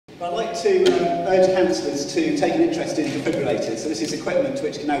I'd like to urge councillors to take an interest in defibrillators. So this is equipment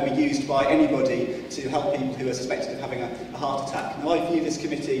which can now be used by anybody to help people who are suspected of having a heart attack. Now I view this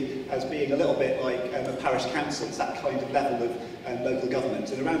committee as being a little bit like a parish council. It's that kind of level of local government.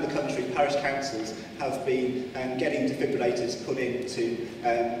 And around the country, parish councils have been getting defibrillators put into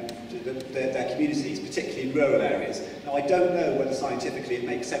their communities, particularly in rural areas. Now I don't know whether scientifically it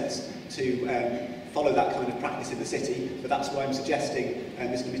makes sense to follow that kind of practice in the city, but that's what I'm suggesting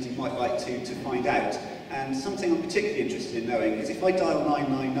this committee might like to find out. And something I'm particularly interested in knowing is if I dial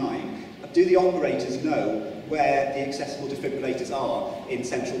 999, do the operators know where the accessible defibrillators are in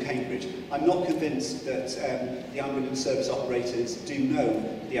central Cambridge? I'm not convinced that the ambulance service operators do know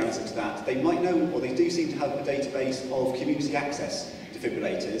the answer to that. They might know, or they do seem to have a database of community access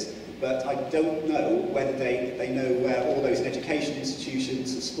defibrillators, but I don't know whether they know where all those education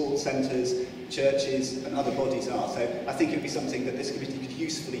institutions, sports centres, churches and other bodies are. So I think it would be something that this committee could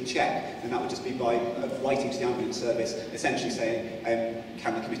usefully check, and that would just be by writing to the ambulance service, essentially saying,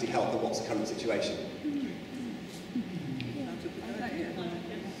 can the committee help, or what's the current situation?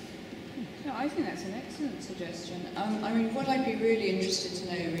 No, I think that's an excellent suggestion. I mean, what I'd be really interested to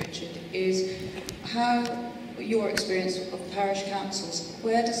know, Richard, is how your experience of parish councils,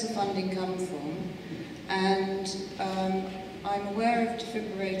 where does the funding come from? And I'm aware of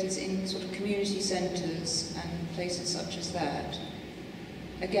defibrillators in sort of community centres and places such as that.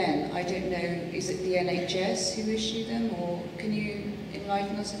 Again, I don't know, is it the NHS who issue them, or can you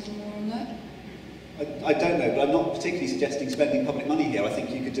enlighten us a little more on that? I don't know, but I'm not particularly suggesting spending public money here. I think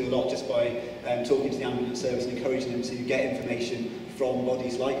you could do a lot just by talking to the ambulance service and encouraging them to get information from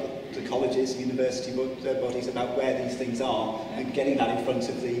bodies like the colleges, university bodies about where these things are, and getting that in front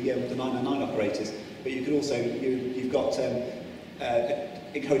of the 999 operators. But you could also, you've got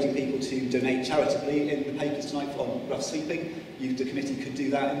encouraging people to donate charitably in the papers tonight on rough sleeping. The committee could do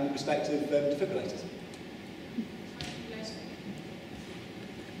that in respect of defibrillators.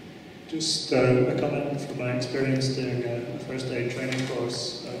 Just a comment from my experience doing a first aid training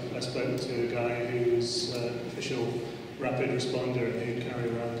course. I spoke to a guy who was official rapid responder, and he'd carry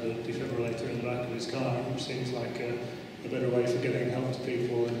around a defibrillator in the back of his car, which seems like a better way for getting help to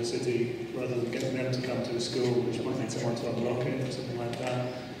people in the city rather than getting them to come to the school, which might need someone to unlock it or something like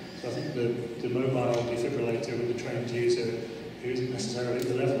that. So I think the mobile defibrillator with the trained user, who isn't necessarily at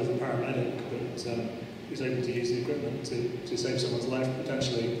the level of a paramedic, but is able to use the equipment to save someone's life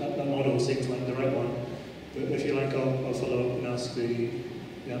potentially. That model seems like the right one. But if you like, I'll follow up and ask the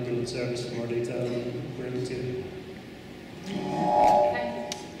ambulance service for more detail and bring it to you.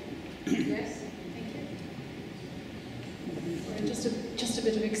 Thank you. Yes, thank you. Well, just a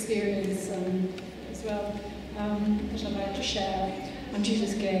bit of experience as well that I'd like to share. I'm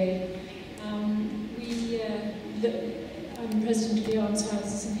Judith Gay. I'm president of the Arms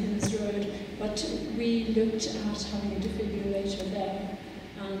Houses in Hills Road, but we looked at having a defibrillator there,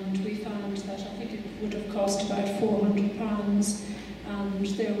 and we found that I think it would have cost about £400, and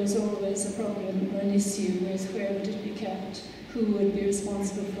there was always a problem or an issue with where would it be kept, who would be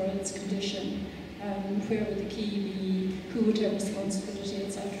responsible for its condition, where would the key be, who would have responsibility,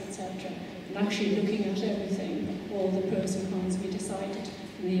 etc., etc. And actually looking at everything, all the pros and cons, we decided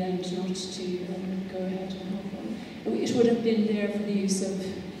in the end not to go ahead and have one. It would have been there for the use of,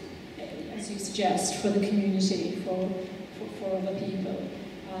 as you suggest, for the community, for other people.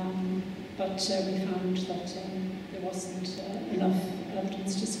 But we found that there wasn't enough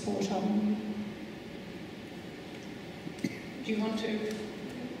evidence to support having one. Do you want to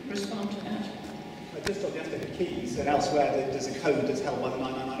respond to that? Just on the aspect of keys, and elsewhere there's a code that's held by the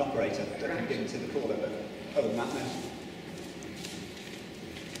 999 operator that can be given to the caller, but other than that, no.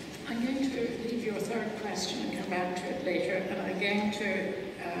 I'm going to leave your third question and come back to it later, and I'm going to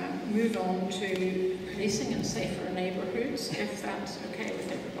move on to policing and safer neighbourhoods, if that's okay with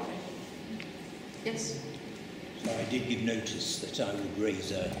everybody. Yes? So I did give notice that I would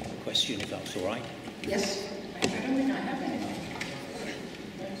raise a question, if that's all right. Yes. I don't think I have anything.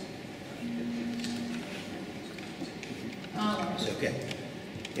 It's okay.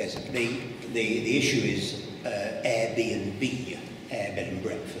 Yes, the issue is Airbnb, air bed and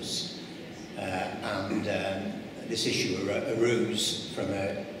breakfast, and this issue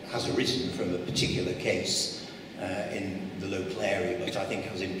has arisen from a particular case in the local area, but I think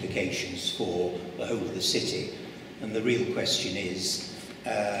has implications for the whole of the city. And the real question is,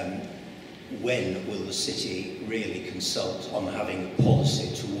 when will the city really consult on having a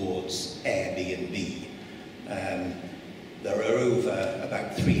policy towards Airbnb? There are over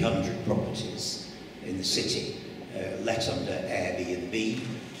about 300 properties in the city let under Airbnb.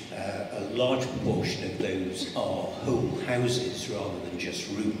 a large proportion of those are whole houses rather than just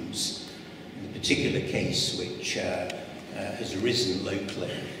rooms. And the particular case which has arisen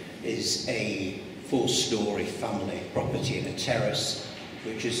locally is a 4-storey family property in a terrace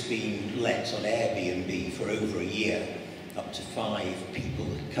which has been let on Airbnb for over a year, up to 5 people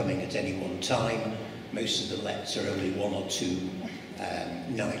coming at any one time. Most of the lets are only 1 or 2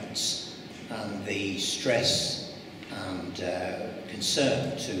 nights, and the stress and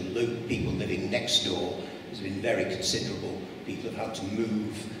concern to people living next door has been very considerable. People have had to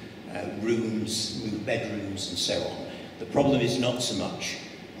move rooms, move bedrooms and so on. The problem is not so much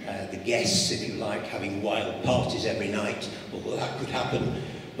the guests, if you like, having wild parties every night, although that could happen,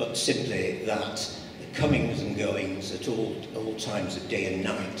 but simply that the comings and goings at all times of day and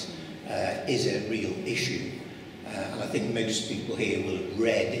night is a real issue. And I think most people here will have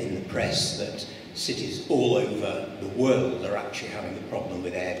read in the press that cities all over the world are actually having a problem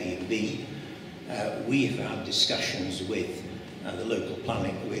with Airbnb. We have had discussions with the local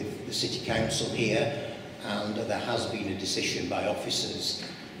planning, with the City Council here, and there has been a decision by officers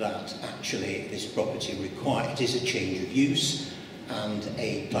that actually this property it is a change of use, and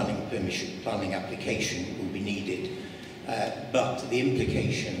a planning application will be needed. But the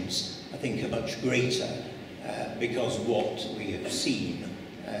implications, I think, are much greater because what we have seen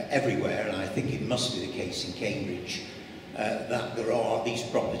everywhere, and I think it must be the case in Cambridge, that there are these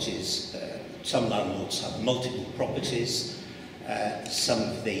properties, some landlords have multiple properties,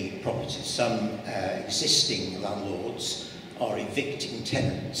 some existing landlords are evicting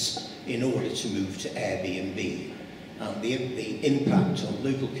tenants in order to move to Airbnb. And the impact on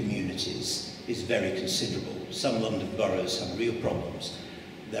local communities is very considerable. Some London boroughs have real problems.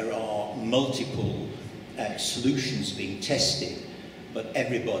 There are multiple solutions being tested, but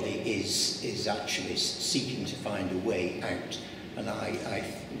everybody is actually seeking to find a way out. And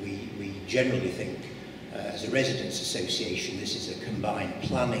we generally think, as a residents' association, this is a combined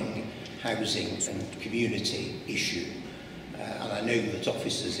planning, housing and community issue. And I know that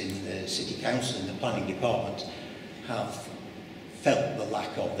officers in the City Council and the Planning Department have felt the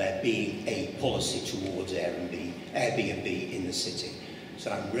lack of there being a policy towards Airbnb in the city.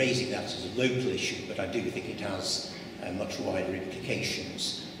 So I'm raising that as a local issue, but I do think it has much wider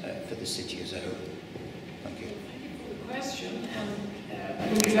implications for the city as a whole. Thank you. Thank you for the question.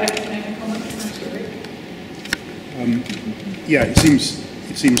 And would you like to make a comment, Councillor Rick? Yeah, it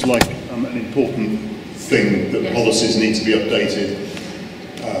seems like an important thing that policies need to be updated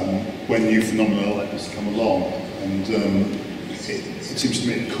when new phenomena like this come along, and it seems to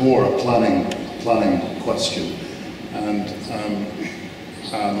me at core a planning question, and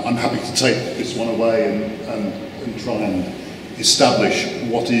I'm happy to take this one away and try and establish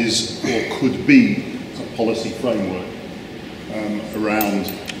what is or could be a policy framework around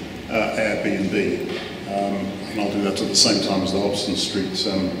Airbnb, and I'll do that at the same time as the Hobson Street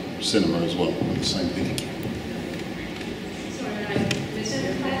cinema as well, with the same thing.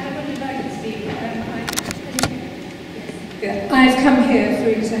 I've come here for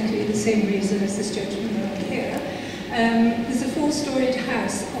exactly the same reason as this gentleman around here. There's a 4-storied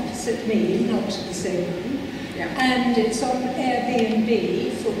house opposite me, not the same one, and it's on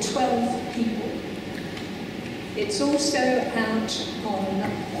Airbnb for 12 people. It's also out on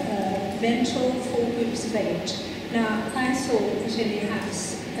rental for groups of 8. Now, I thought that any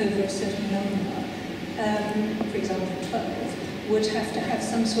house over a certain number, for example 12, would have to have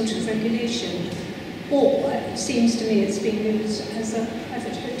some sort of regulation. Or, it seems to me it's being used as a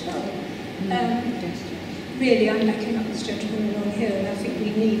private hotel. Really, I'm backing up this gentleman on here, and I think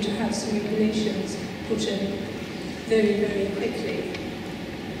we need to have some regulations put in very, very quickly.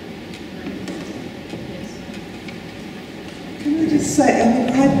 Can I just say,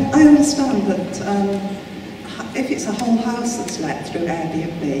 I understand that if it's a whole house that's let through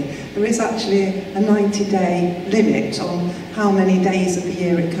Airbnb, there is actually a 90-day limit on how many days of the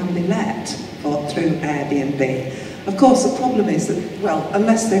year it can be let through Airbnb. Of course, the problem is that, well,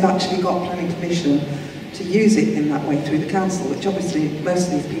 unless they've actually got planning permission to use it in that way through the council, which obviously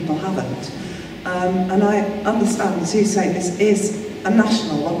most of these people haven't. And I understand, as you say, this is a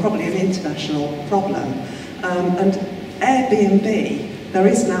national or probably an international problem. And Airbnb, there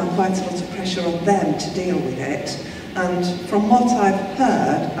is now quite a lot of pressure on them to deal with it. And from what I've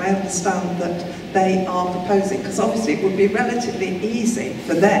heard, I understand that they are proposing, because obviously it would be relatively easy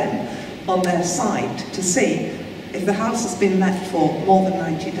for them on their site to see if the house has been let for more than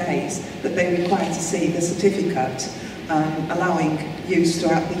 90 days, that they require to see the certificate allowing use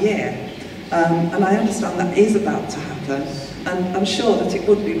throughout the year. And I understand that is about to happen, and I'm sure that it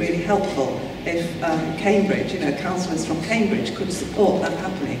would be really helpful if Cambridge, councillors from Cambridge could support that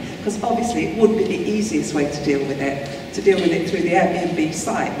happening, because obviously it would be the easiest way to deal with it through the Airbnb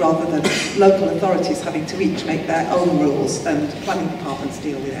site, rather than local authorities having to each make their own rules and planning departments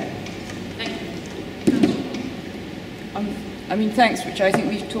deal with it. I mean, thanks, Rich. I think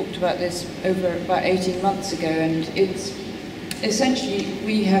we've talked about this over about 18 months ago, and it's essentially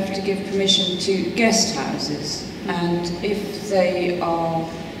we have to give permission to guest houses, and if they are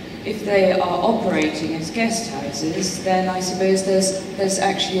operating as guest houses, then I suppose there's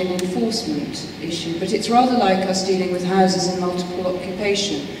actually an enforcement issue. But it's rather like us dealing with houses in multiple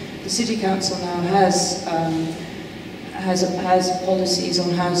occupation. The City Council now has policies on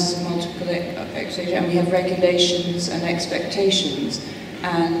houses of multiple occupation, and we have regulations and expectations.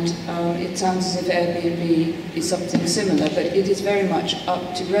 And it sounds as if Airbnb is something similar, but it is very much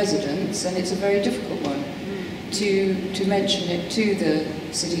up to residents, and it's a very difficult one to mention it to the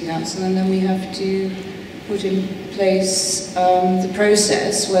City Council, and then we have to put in place the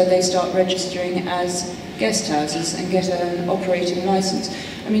process where they start registering as guest houses and get an operating licence.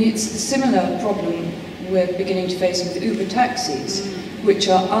 I mean, it's a similar problem we're beginning to face with Uber taxis, which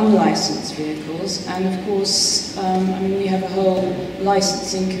are unlicensed vehicles, and of course, I mean, we have a whole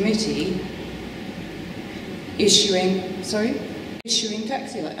licensing committee issuing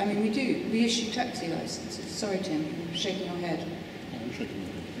taxi. I mean, we issue taxi licenses. Sorry, Tim, you're shaking your head.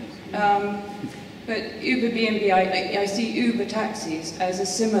 But Uber B&B, I see Uber taxis as a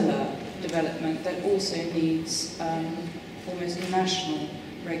similar development that also needs almost a national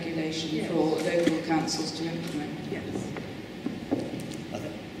regulation for local councils to implement. Yes.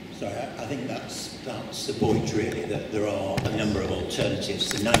 I think that's the point, really, that there are a number of alternatives.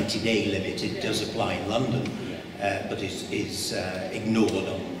 The 90-day limit, it does apply in London, but is ignored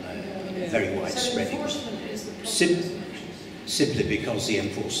on very widespread. Simply because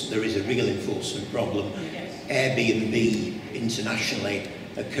there is a real enforcement problem. Airbnb internationally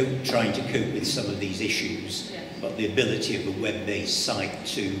are trying to cope with some of these issues, but the ability of a web-based site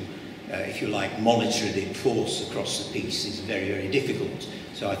to, if you like, monitor and enforce across the piece is very, very difficult.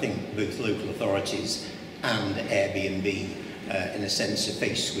 So I think both local authorities and Airbnb, in a sense, are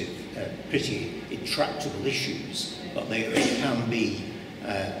faced with pretty intractable issues, but they can be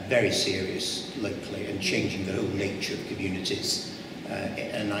very serious locally and changing the whole nature of communities.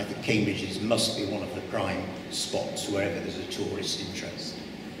 And I think Cambridge must be one of the prime spots wherever there's a tourist interest.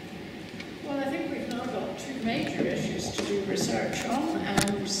 Well, I think we've now got two major issues to do research on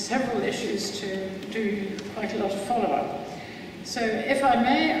and several issues to do quite a lot of follow-up. So if I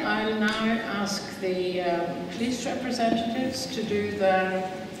may, I'll now ask the police representatives to do their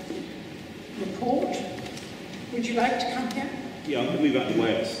report. Would you like to come here? Yeah, I'm going to move out of the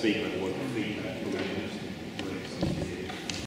way of the speaker.